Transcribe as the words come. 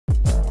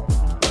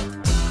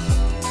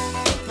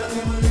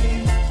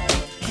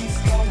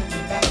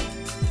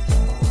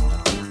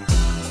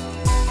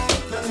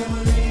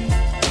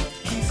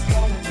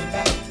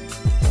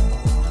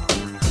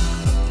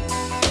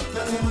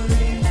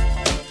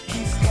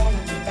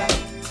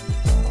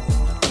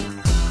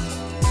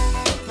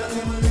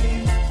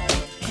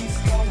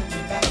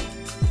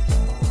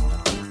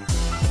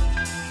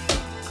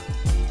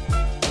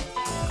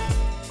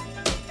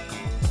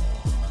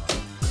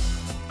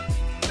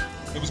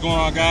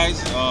out,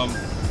 guys?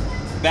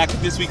 Back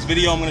with this week's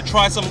video. I'm going to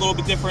try something a little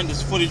bit different.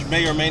 This footage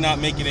may or may not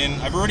make it in.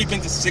 I've already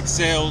been to 6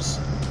 sales.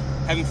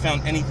 Haven't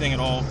found anything at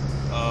all.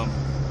 Yard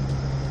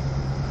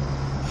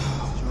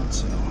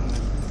sale. I'm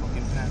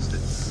fucking past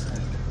it.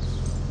 Alright.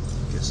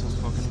 Guess I'm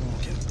fucking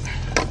walking.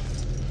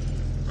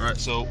 Alright,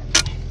 so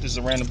this is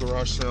a random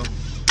garage sale.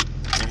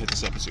 I'm going to hit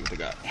this up and see what they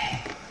got.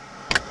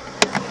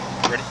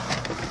 Ready?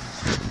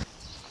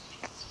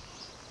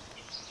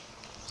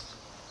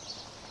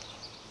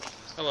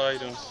 Hello, how you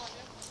doing?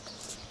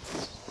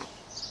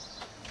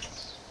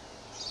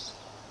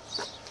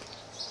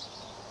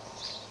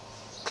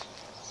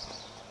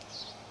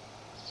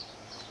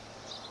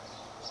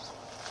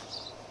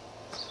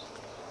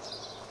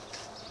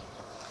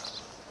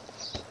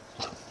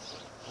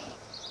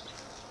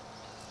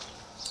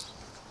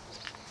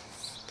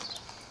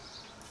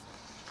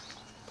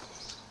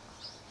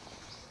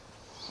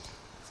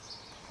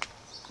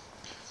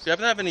 Do you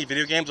happen to have any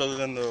video games other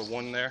than the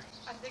one there?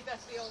 I think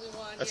that's the only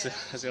one. That's, yeah.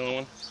 that's the only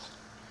one? I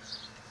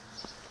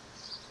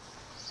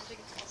think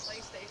it's the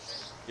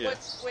PlayStation. Yeah.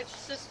 Which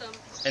system?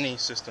 Any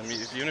system.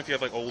 Even if you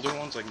have like older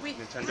ones like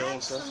Nintendo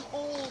and stuff. We had some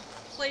old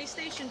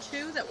PlayStation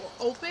 2 that were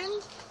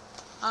opened.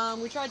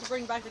 We tried to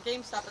bring back the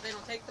GameStop, but they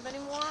don't take them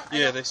anymore.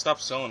 Yeah, they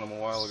stopped selling them a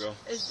while ago.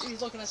 Is you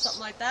looking at something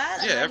like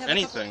that? Yeah,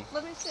 anything.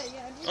 Let me see.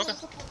 Yeah. Okay.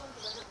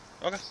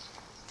 Okay.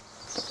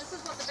 This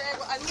is what the bag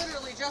was. I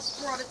literally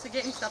just brought it to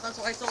GameStop. That's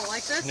why I still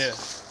like this. Yeah.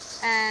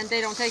 And they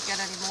don't take it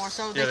anymore.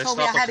 So they they told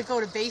me I had to like go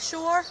to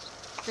Bayshore.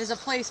 There's a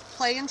place,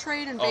 Play and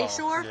Trade in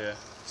Bayshore. Yeah.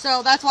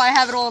 So that's why I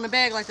have it all in a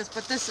bag like this.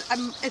 But this,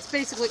 it's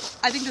basically,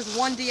 I think there's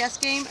one DS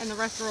game and the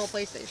rest are all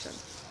PlayStation.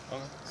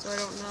 Okay. So I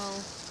don't know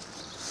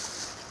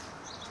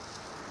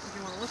if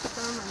you want to look at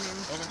them. I mean,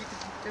 you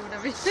can do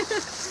whatever you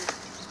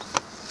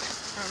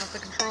I don't know if the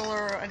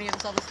controller or any of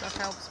this other stuff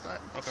helps, but.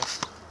 Okay.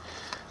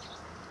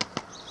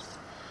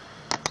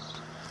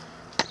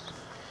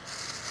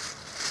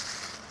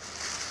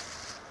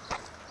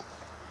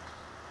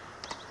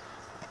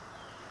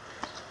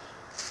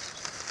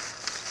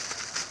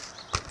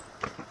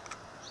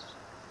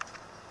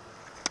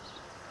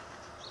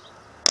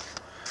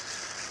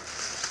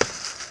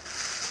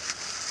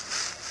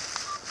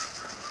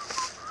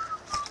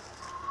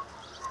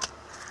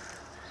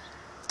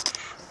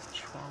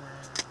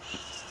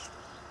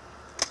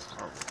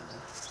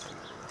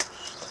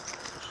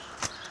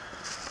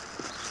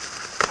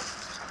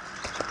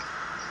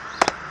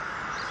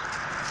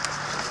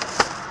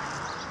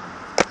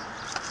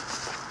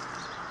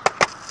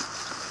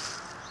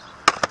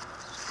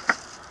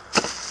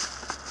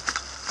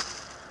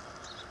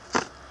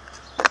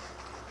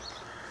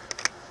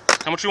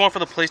 How much you want for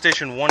the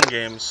PlayStation 1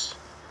 games?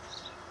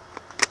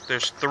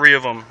 There's 3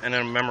 of them and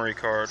then a memory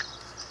card.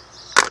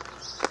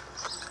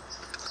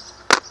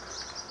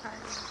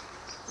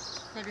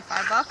 Maybe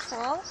 $5 for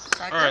all?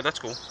 Alright, that's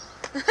cool.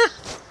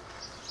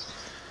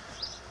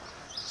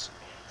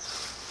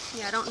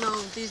 Yeah, I don't know.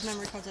 These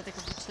memory cards I think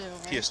are for 2,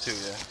 right? PS2,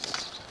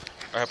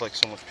 yeah. I have like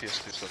so much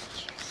PS2 stuff.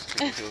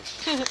 It's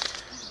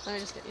ridiculous. Let me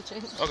just get you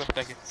change. Okay,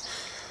 thank you.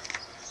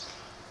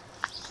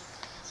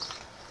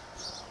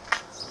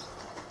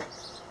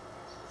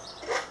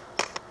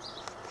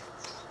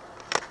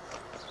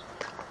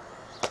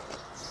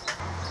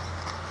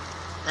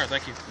 Alright,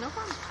 thank you. No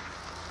problem.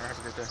 Alright, have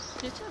a great day.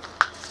 You too.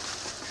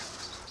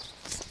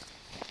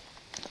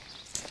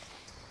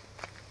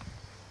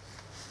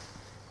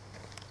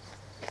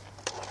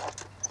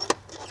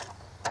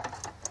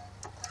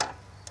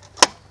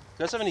 Do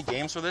you guys have any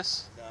games for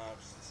this? No,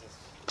 just the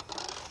system.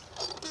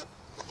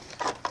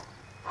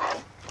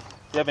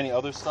 Do you have any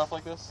other stuff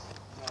like this?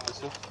 No, This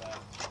just too? that.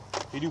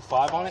 You do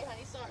 5 on it?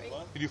 Honey, sorry.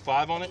 What? You do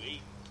 5 on it?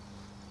 8.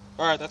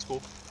 Alright, that's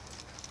cool.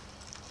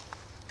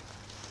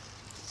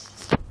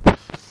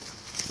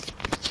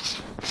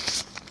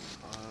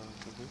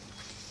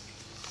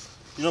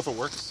 You know if it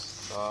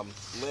works?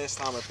 Last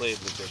time I played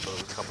with it, but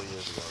it was a couple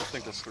years ago. I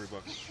think that's $3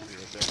 should be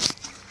right there.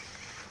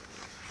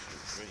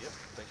 Yep,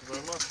 thank you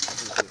very much.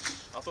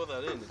 I'll throw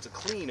that in. It's a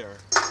cleaner.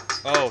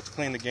 Oh, to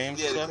clean the games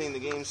Yeah, and to stuff? clean the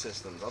game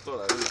systems. I'll throw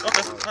that in.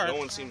 Okay, alright. No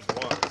one seems to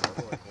want it. I'll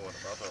throw it in.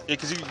 Yeah,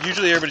 because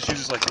usually everybody just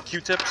uses like the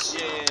Q-tips.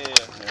 Yeah.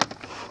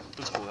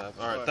 That's cool to have.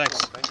 Alright, thanks.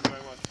 Thank you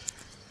very much.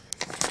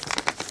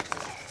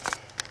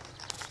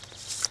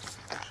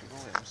 Actually, go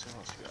ahead. Let's see what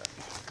else you got.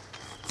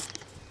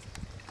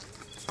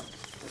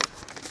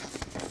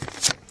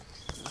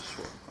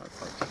 Sure.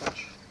 Alright,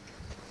 touch.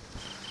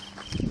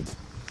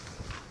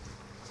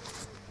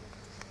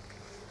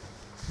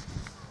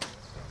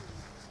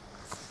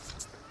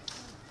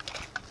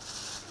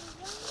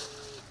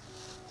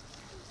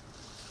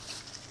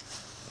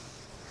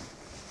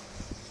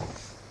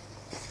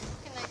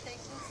 Can I take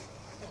this?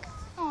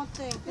 Oh,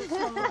 thank you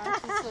so much.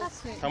 It's so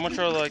sweet. How much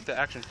are like the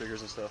action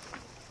figures and stuff?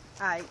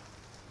 Alright.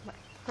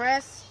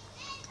 Chris?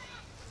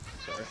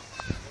 Sorry.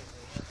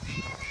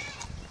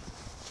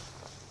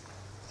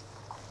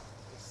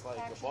 It's like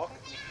a buck.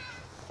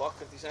 Buck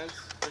 50 cents.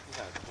 50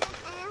 cents.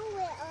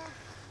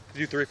 Did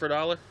you 3 for $1?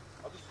 I'll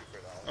just do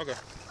 $3. Okay.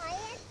 I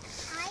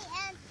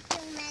have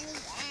too many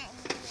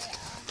ants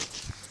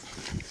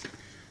here.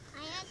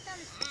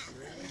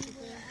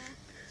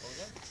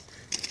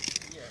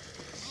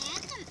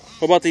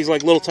 What about these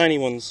like little tiny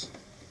ones?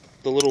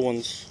 The little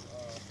ones.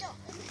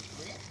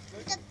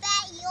 The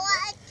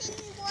backyard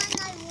one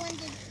I wanted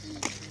to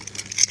eat.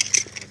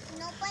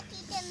 Nobody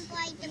can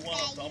buy the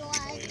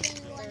backyard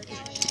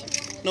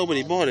thing.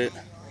 Nobody bought it.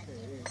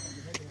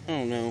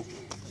 Oh no.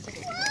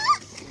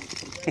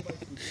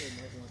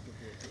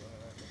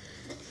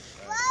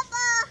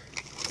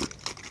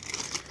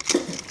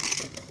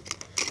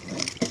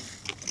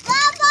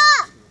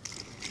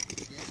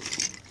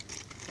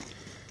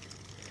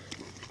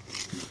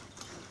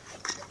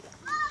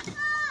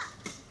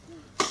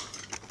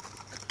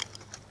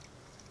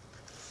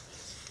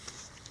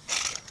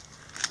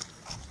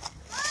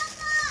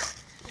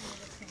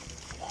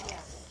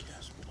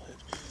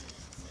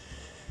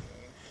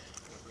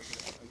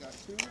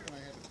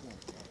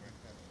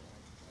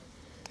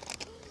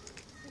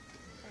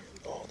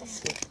 Oh, the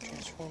flea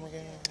transformer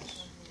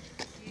guys.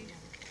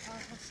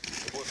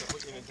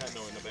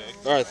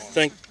 Alright,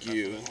 thank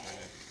you.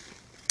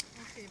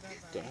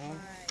 The hell?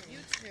 You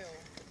too.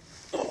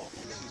 Oh.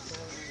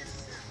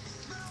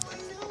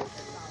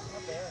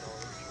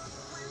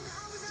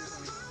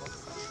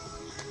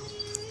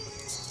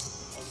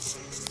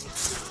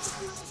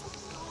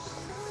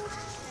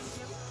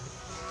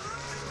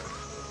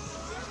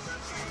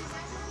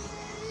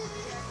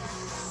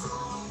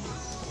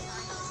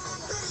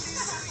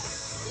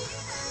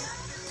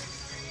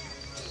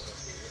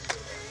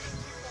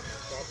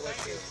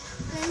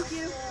 Thank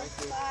you.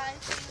 Bye.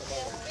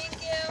 Thank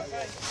you.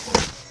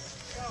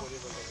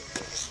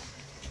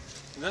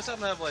 You guys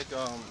happen to have like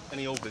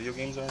any old video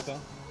games or anything?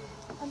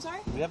 I'm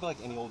sorry? Do you have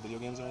like any old video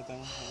games or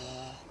anything?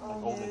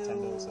 Like old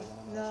Nintendo,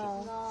 Sega?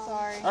 No.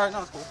 Sorry. Alright,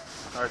 no, it's cool.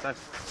 Alright, thanks.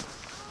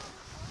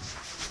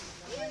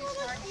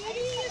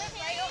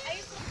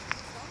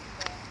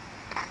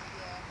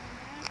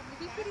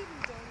 He could even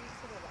donate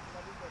to the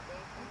Lovely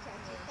Birthday.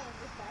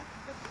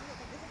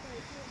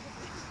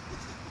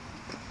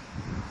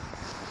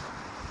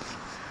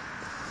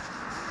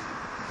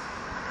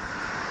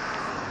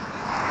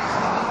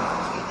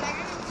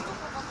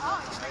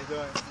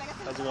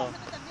 How's it going?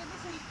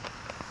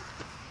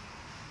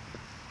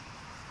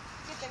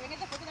 Que te viene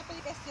después de una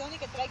predicación y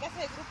que traigas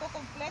el grupo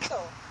completo.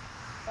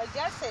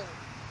 Vallarse.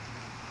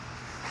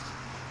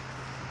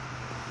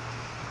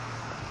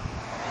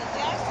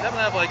 You happen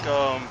to have like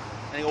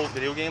any old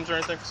video games or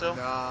anything for sale?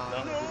 No.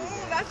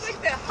 That's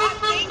like the hot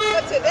thing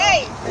for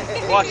today.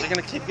 Watch, you're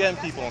gonna keep getting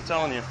people, I'm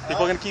telling you.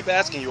 People are gonna keep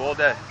asking you all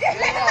day. I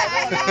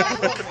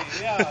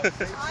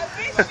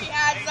wish we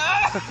had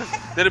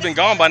some. They'd have been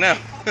gone by now.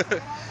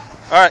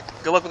 Alright,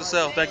 good luck with the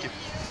sale. Thank you.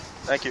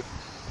 Thank you.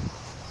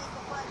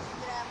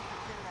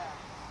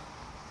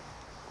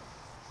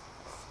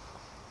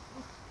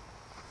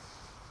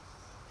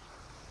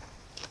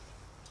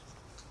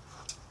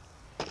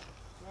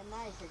 They're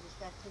nice, I just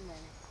got too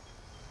many.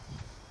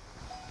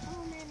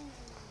 Too many.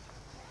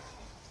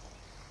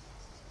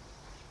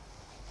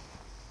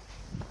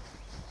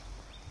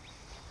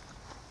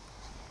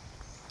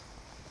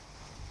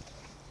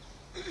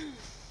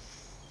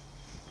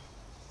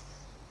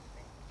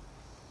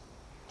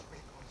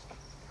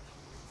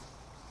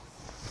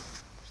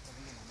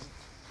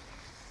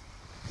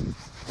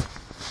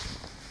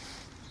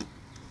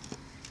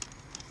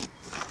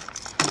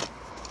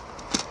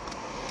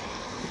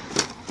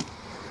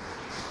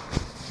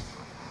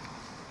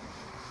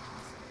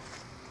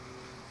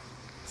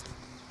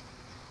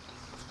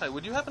 Hey,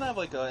 would you happen to have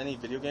like any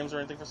video games or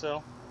anything for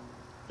sale?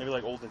 Maybe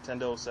like old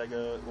Nintendo,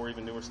 Sega, or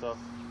even newer stuff?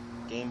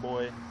 Game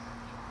Boy?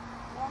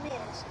 Let me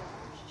ask you.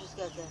 She just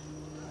got that.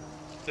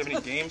 Do you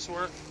have any games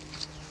for it?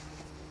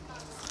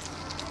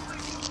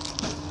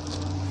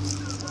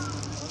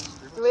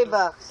 $3.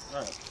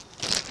 Alright.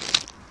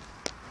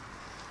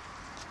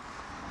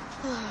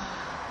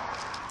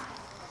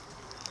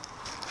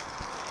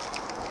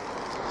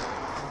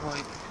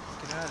 Like,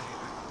 get out of here.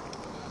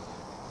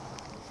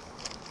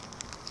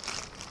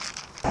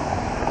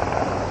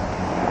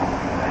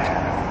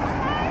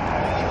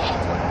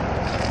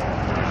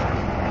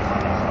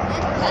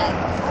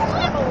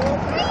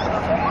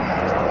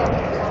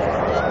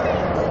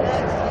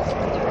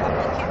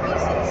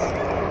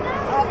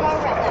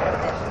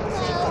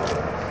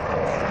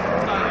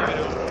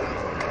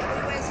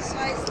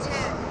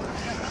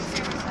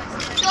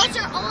 Those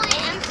are only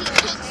empty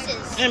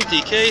cases.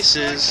 Empty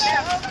cases. Get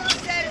a whole little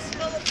set is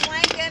full of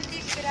blank empty.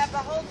 You could have the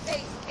whole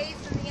case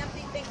and the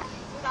empty thing for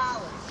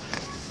 $2.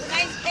 It's a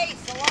nice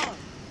case alone.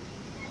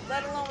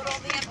 Let alone with all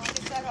the empty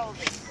cassette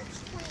holders.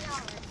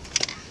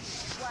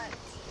 What?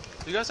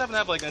 Do you guys happen to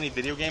have like any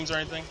video games or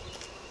anything?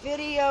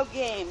 Video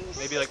games.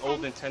 Maybe like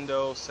old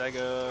Nintendo,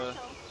 Sega,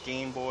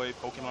 Game Boy,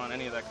 Pokemon,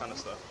 any of that kind of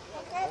stuff.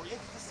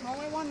 It's the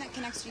smaller one that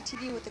connects to your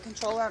TV with the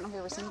controller. I don't know if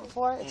you've ever seen it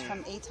before. It's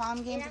from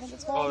Atom Games, I think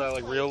it's Oh, called. that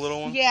like real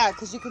little one? Yeah,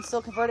 because you can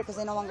still convert it because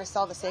they no longer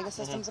sell the Sega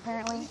systems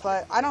apparently.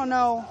 But I don't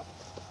know.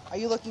 Are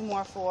you looking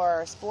more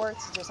for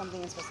sports? Is there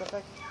something in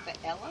specific?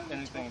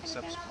 Anything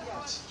except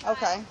sports.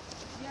 Okay.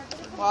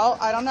 Well,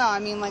 I don't know. I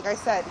mean, like I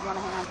said, you want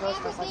to hang on to those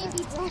for a second?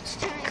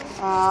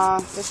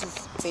 This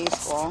is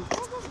baseball.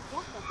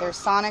 There's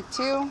Sonic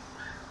 2.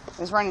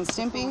 There's Ren and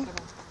Stimpy.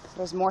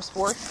 there's more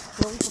sports.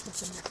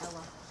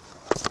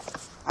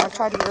 I've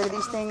tried to get rid of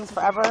these things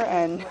forever,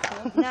 and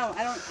No,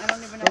 I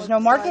don't even know. there's no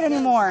market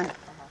anymore.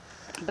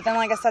 But then,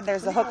 like I said,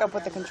 there's the hookup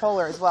with the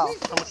controller as well.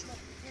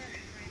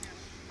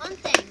 One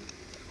thing.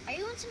 Are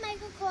you into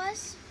Michael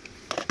Kors?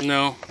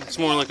 No, it's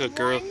more like a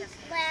girl. One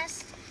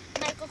last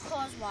Michael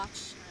Kors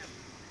watch.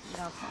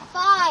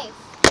 5.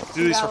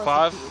 Do these for $5?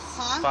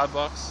 Huh?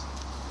 $5?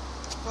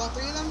 For all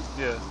 3 of them?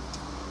 Yeah.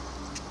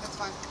 That's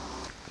fine.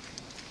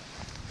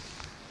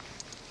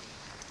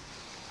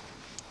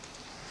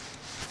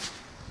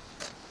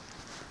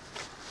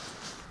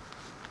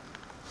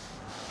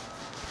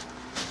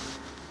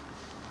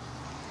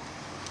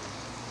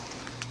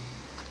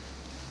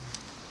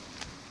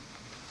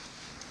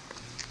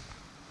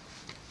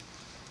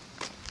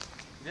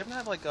 Do you happen to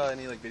have like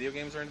any like video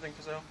games or anything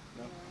for sale?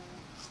 No.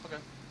 Okay.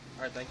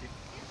 All right. Thank you.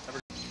 Have a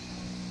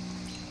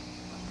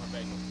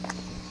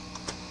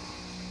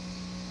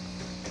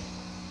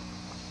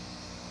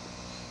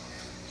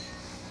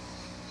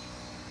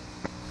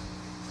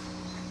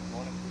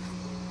Morning.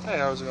 Hey,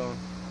 how's it going?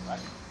 Right.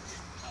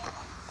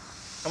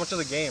 How much are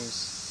the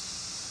games?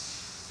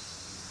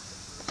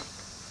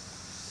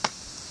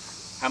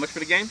 How much for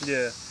the game?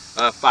 Yeah.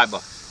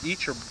 $5.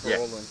 Each or Yeah.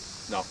 rolling?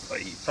 No,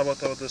 each. How about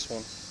this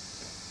one?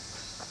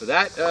 For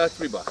that,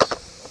 $3.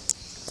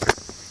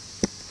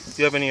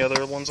 Do you have any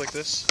other ones like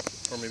this?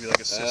 Or maybe like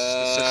a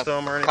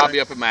system or anything?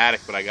 Probably up in my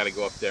attic, but I got to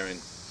go up there and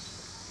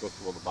go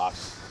through all the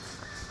boxes.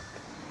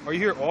 Are you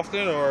here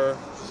often, or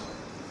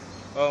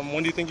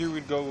when do you think you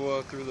would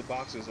go through the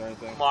boxes or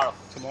anything? Tomorrow.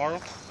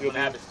 Tomorrow? I'm gonna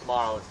have it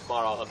tomorrow. And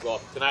tomorrow I'll go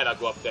up. Tonight I'll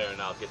go up there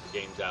and I'll get the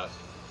games out.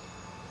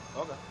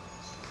 Okay.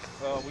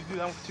 We do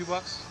that one for $2.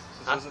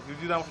 Huh? We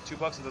do that one for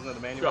 $2. It doesn't have the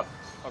manual. Sure.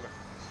 Okay.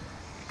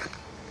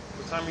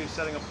 What time are you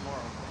setting up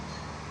tomorrow?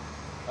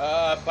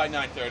 By 9:30.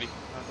 9:30.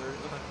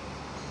 Okay.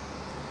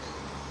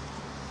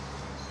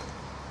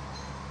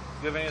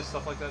 Do you have any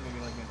stuff like that? Maybe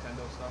like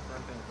Nintendo stuff or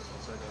anything? Or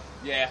just like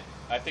Yeah,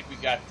 I think we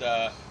got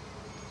a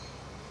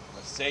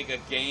Sega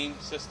game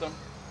system.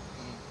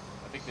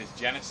 I think there's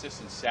Genesis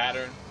and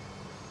Saturn.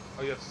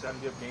 Oh, you have Saturn?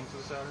 Do you have games for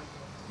the Saturn?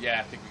 Yeah,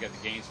 I think we got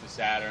the games for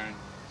Saturn.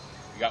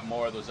 We got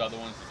more of those other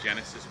ones, the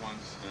Genesis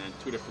ones, and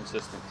 2 different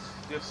systems.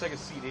 Do you have Sega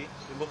CD?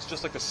 It looks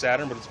just like a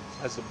Saturn, but it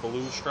has the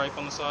blue stripe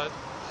on the side.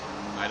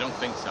 I don't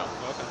think so.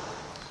 Okay.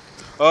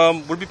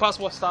 Would it be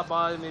possible to stop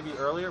by maybe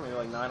earlier, maybe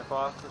like 9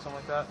 o'clock or something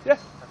like that? Yeah.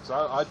 So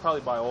I'd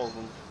probably buy all of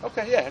them.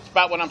 Okay, yeah, it's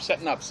about when I'm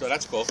setting up, so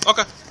that's cool.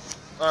 Okay.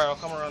 All right, I'll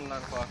come around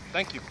 9 o'clock.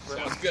 Thank you.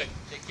 very Sounds much. good.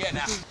 Take care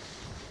now.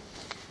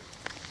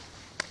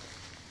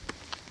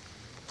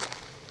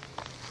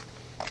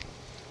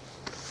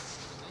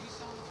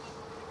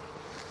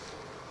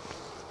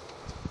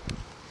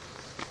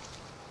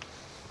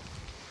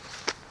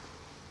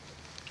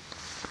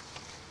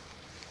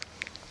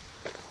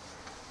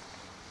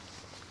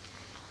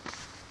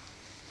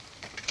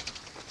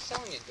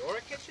 Selling a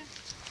Dora kitchen?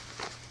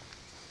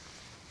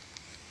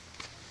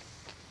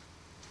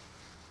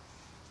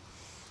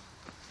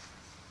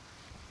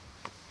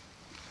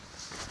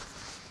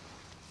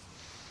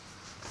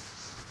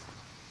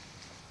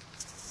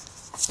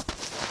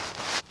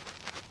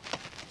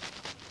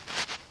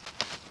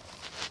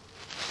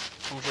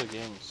 How much are the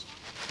games?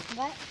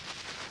 What?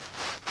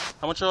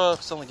 How much are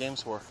selling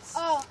games for?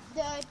 Oh,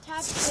 the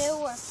top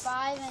 2 were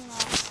 5 and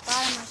the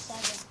bottom were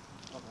 7.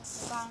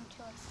 The bottom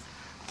 2 are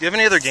Do you have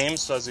any other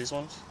games besides these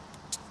ones?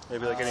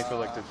 Maybe like any for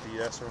like the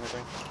DS or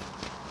anything?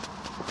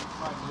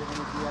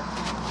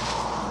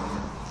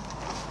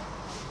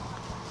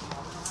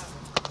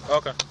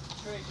 Okay.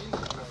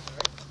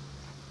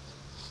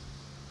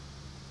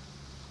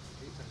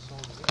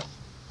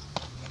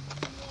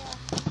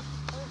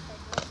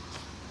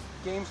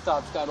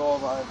 GameStop's got all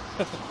of our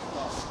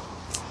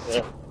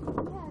Yeah.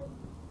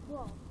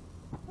 Whoa.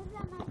 Put it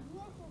on my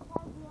DS, it'll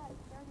probably be like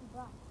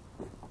 $30.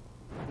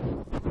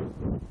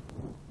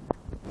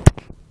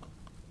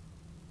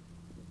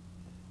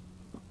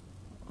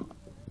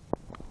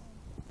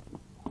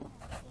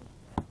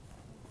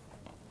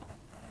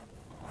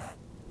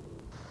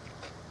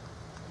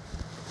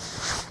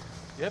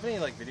 Do you have any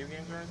like video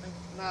games or anything?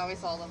 No, we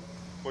sold them.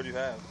 What do you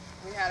have?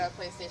 We had a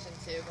PlayStation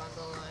 2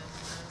 bundle and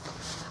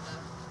Nintendo.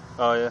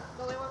 Oh yeah.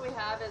 The only one we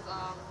have is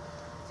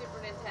Super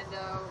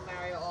Nintendo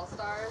Mario All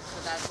Stars,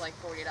 but that's like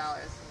 $40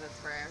 because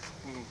it's rare.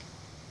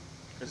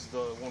 This is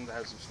the one that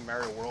has some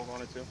Mario World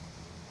on it too.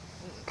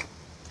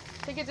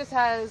 I think it just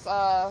has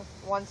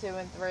 1, 2,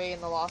 and 3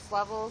 in the Lost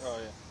levels. Oh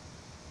yeah.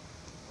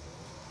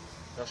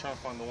 I was trying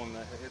to find the one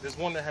that there's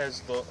one that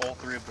has all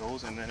 3 of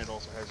those, and then it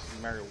also has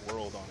Mario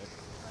World on it.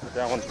 But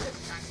that one's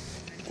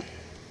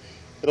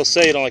it'll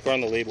say it on like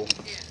on the label.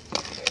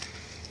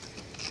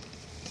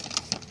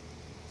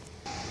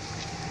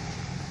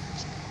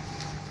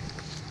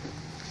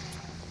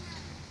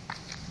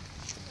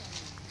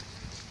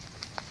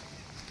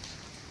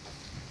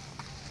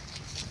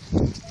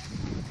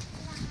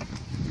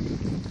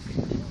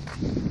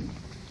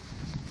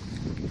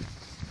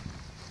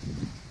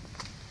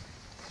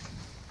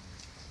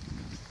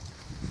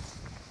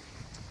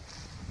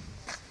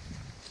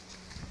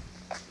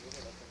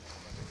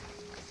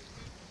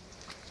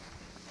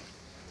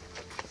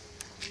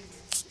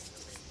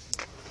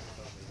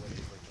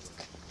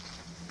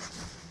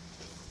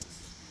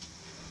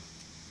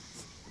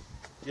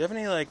 Do you have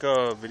any like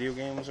video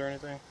games or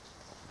anything?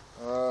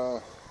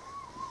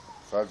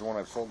 Besides the one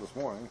I sold this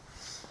morning,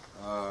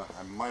 I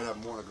might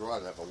have more in the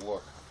garage. I have to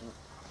look.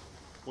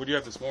 What do you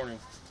have this morning?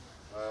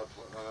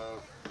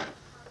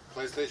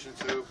 PlayStation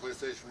 2,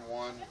 PlayStation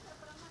 1. Ended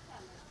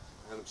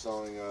up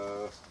selling,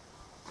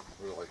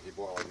 he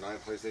bought like 9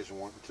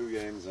 PlayStation 2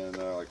 games and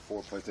like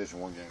 4 PlayStation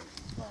 1 games.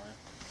 Alright.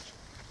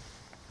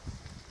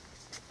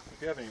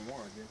 If you have any more,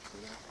 I'd be interested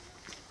in that.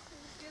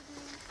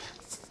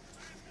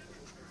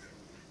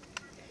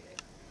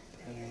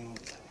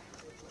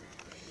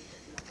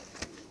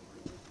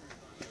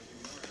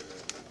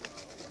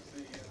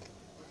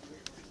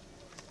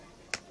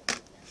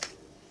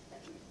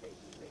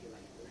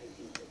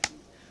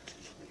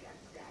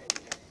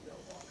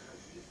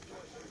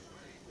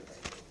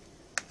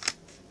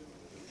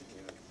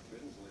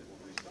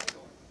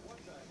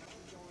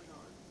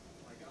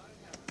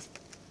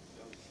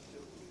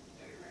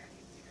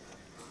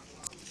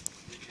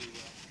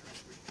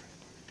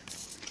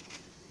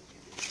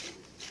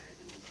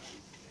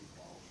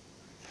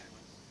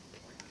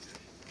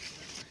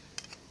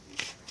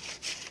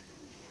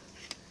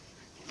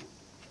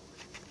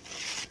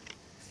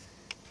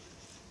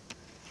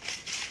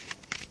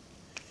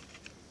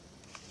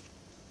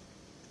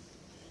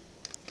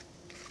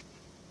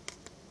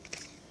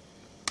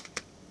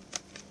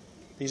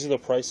 These are the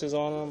prices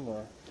on them,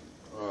 or?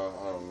 I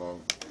don't know.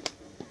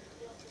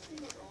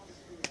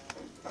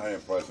 I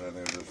ain't pricing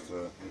anything. Just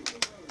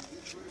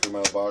put them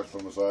out of the box, put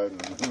them aside,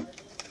 and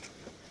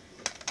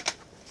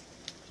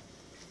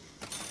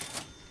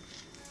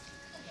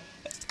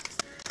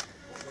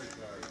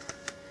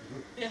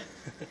Yeah.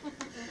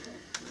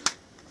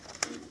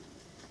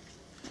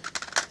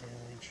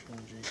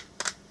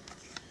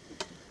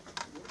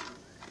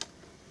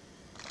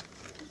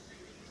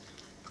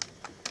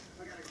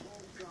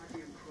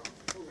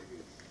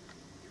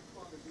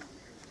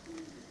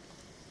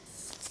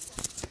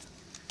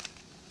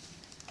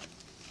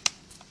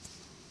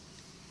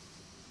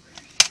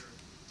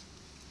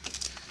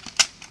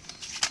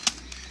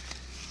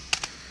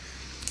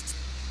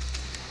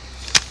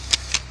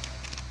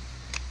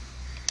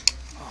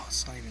 Oh,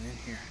 it's not even in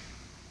here.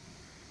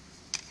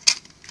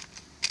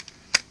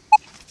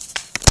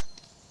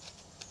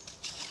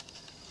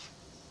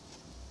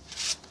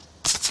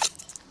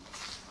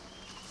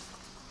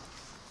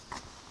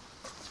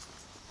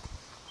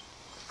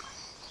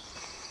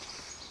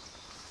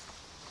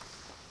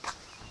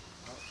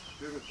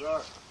 Excuse me,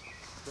 sir.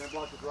 Can't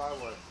block the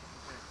driveway.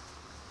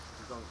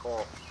 He's on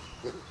call.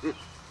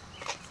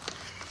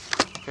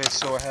 Okay,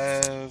 so I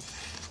have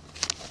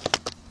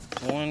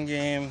 1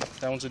 game.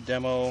 That one's a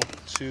demo.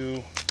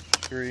 2,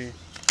 3,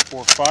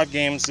 4, 5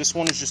 games. This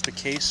one is just the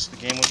case. The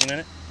game wasn't in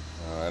it.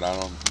 Alright, I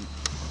don't.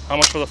 How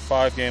much for the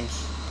 5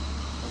 games?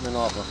 I'm in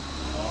offer.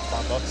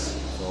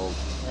 $5. Sold.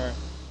 All right.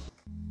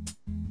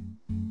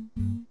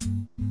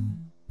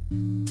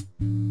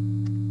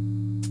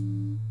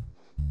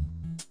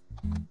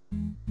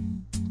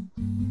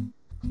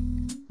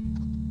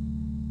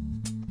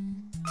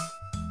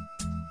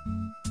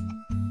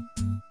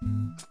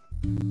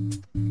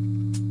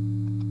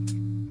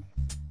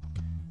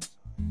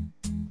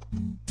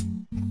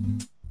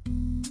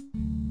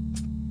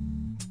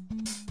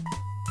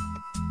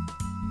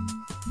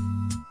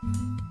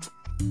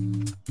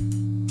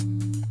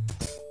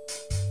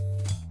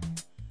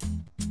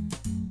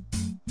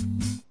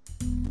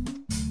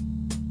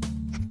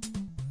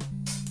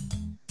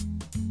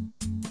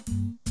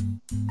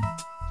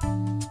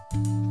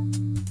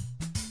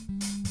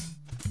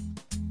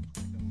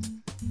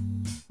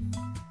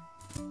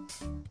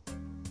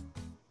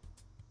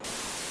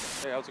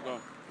 Hey, how's it going?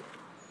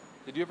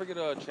 Did you ever get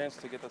a chance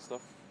to get that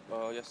stuff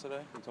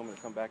yesterday? You told me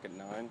to come back at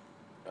 9.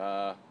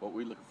 What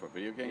we looking for?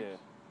 Video games? Yeah.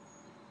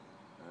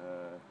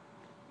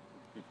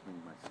 Keep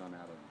bringing my son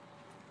out of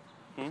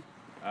Hmm?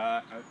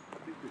 I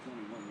think there's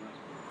only one left.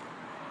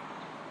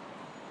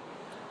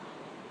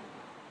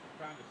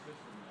 Found the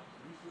system now.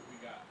 Let me see what we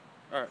got.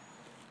 All right.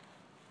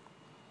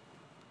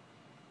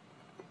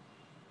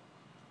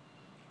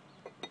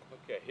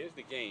 Okay, here's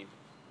the game.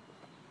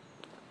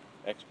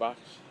 Xbox.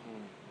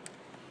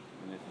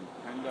 And there's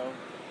Nintendo.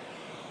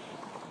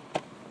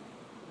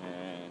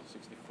 And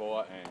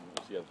 64 and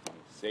what's the other thing?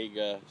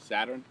 Sega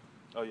Saturn.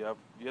 Oh, you have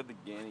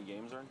any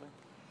games or anything?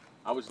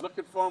 I was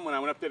looking for them when I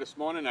went up there this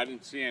morning. I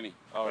didn't see any.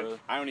 Oh, But really?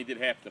 I only did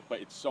half the,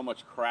 but it's so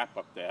much crap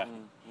up there.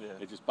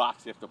 Yeah. It's just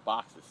box after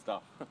box of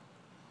stuff.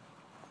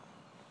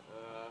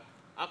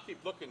 I'll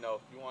keep looking though.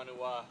 If you want to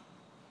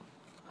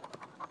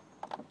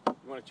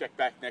check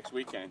back next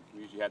weekend.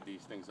 We usually have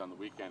these things on the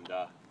weekend.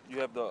 You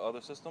have the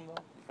other system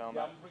though? You found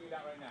Yeah, that? I'm bringing it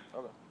out right now.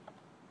 Okay.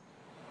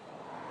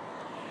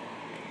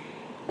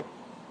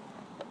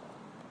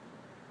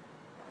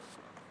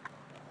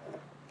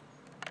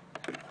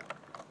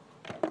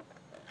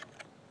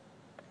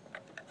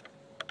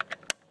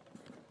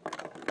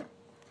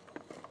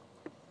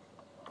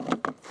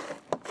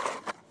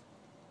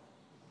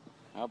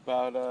 How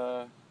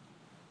about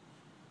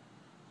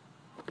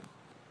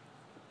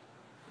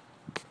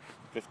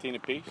 15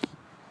 apiece?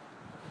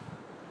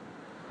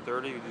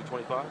 30, you do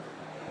 25? All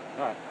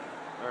right.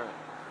 All right.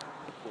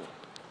 Cool.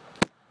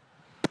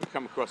 We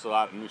come across a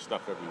lot of new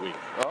stuff every week.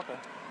 Oh, okay.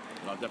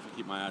 But I'll definitely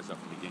keep my eyes up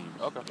for the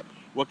games. Okay.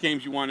 What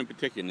games you want in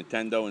particular?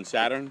 Nintendo and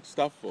Saturn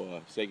stuff,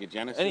 or Sega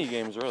Genesis? Any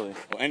games, really.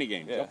 Or any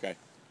games? Yeah. Okay.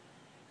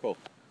 Cool.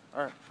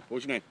 All right.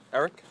 What's your name?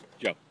 Eric?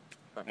 Joe.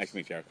 Thanks. Nice to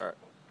meet you, Eric. All right.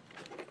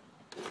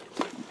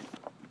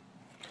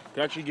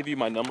 Can I actually give you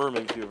my number?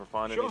 Maybe if you ever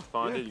find Sure,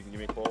 it, you can give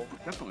me a call.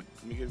 Definitely.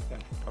 Let me give you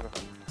that.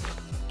 Okay.